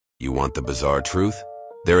You want the bizarre truth?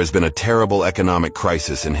 There has been a terrible economic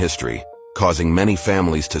crisis in history, causing many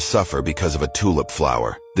families to suffer because of a tulip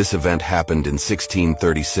flower. This event happened in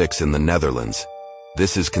 1636 in the Netherlands.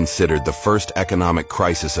 This is considered the first economic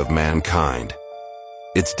crisis of mankind.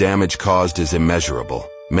 Its damage caused is immeasurable.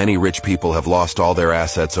 Many rich people have lost all their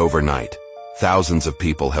assets overnight. Thousands of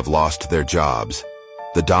people have lost their jobs.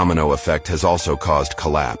 The domino effect has also caused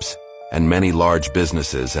collapse, and many large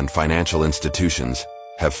businesses and financial institutions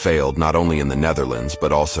have failed not only in the Netherlands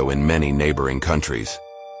but also in many neighboring countries.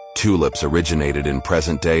 Tulips originated in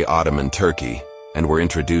present-day Ottoman Turkey and were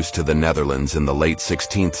introduced to the Netherlands in the late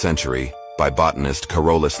 16th century by botanist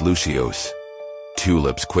Carolus Lucius.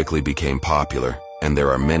 Tulips quickly became popular, and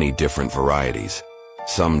there are many different varieties.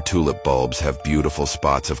 Some tulip bulbs have beautiful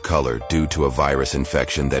spots of color due to a virus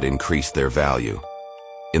infection that increased their value.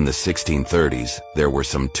 In the 1630s, there were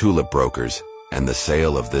some tulip brokers, and the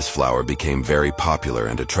sale of this flower became very popular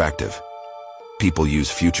and attractive. People use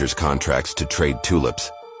futures contracts to trade tulips,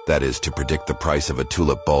 that is, to predict the price of a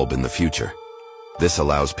tulip bulb in the future. This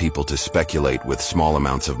allows people to speculate with small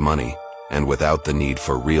amounts of money and without the need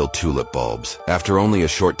for real tulip bulbs. After only a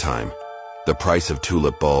short time, the price of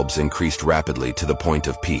tulip bulbs increased rapidly to the point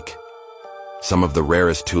of peak. Some of the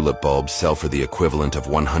rarest tulip bulbs sell for the equivalent of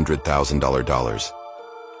 $100,000.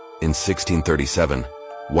 In 1637,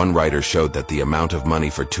 one writer showed that the amount of money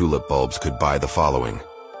for tulip bulbs could buy the following: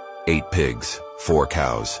 8 pigs, 4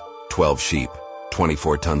 cows, 12 sheep,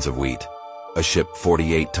 24 tons of wheat, a ship,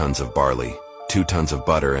 48 tons of barley, 2 tons of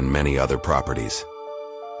butter, and many other properties.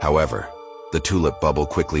 However, the tulip bubble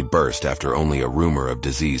quickly burst after only a rumor of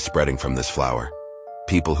disease spreading from this flower.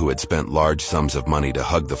 People who had spent large sums of money to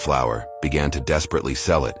hug the flower began to desperately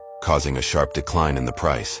sell it, causing a sharp decline in the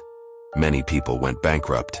price. Many people went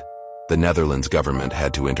bankrupt. The Netherlands government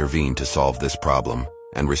had to intervene to solve this problem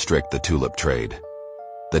and restrict the tulip trade.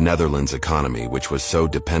 The Netherlands economy, which was so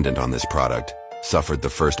dependent on this product, suffered the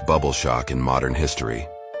first bubble shock in modern history.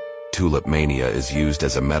 Tulip mania is used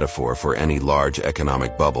as a metaphor for any large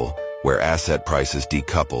economic bubble where asset prices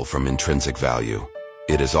decouple from intrinsic value.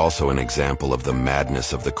 It is also an example of the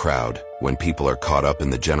madness of the crowd when people are caught up in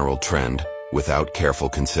the general trend without careful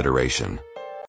consideration.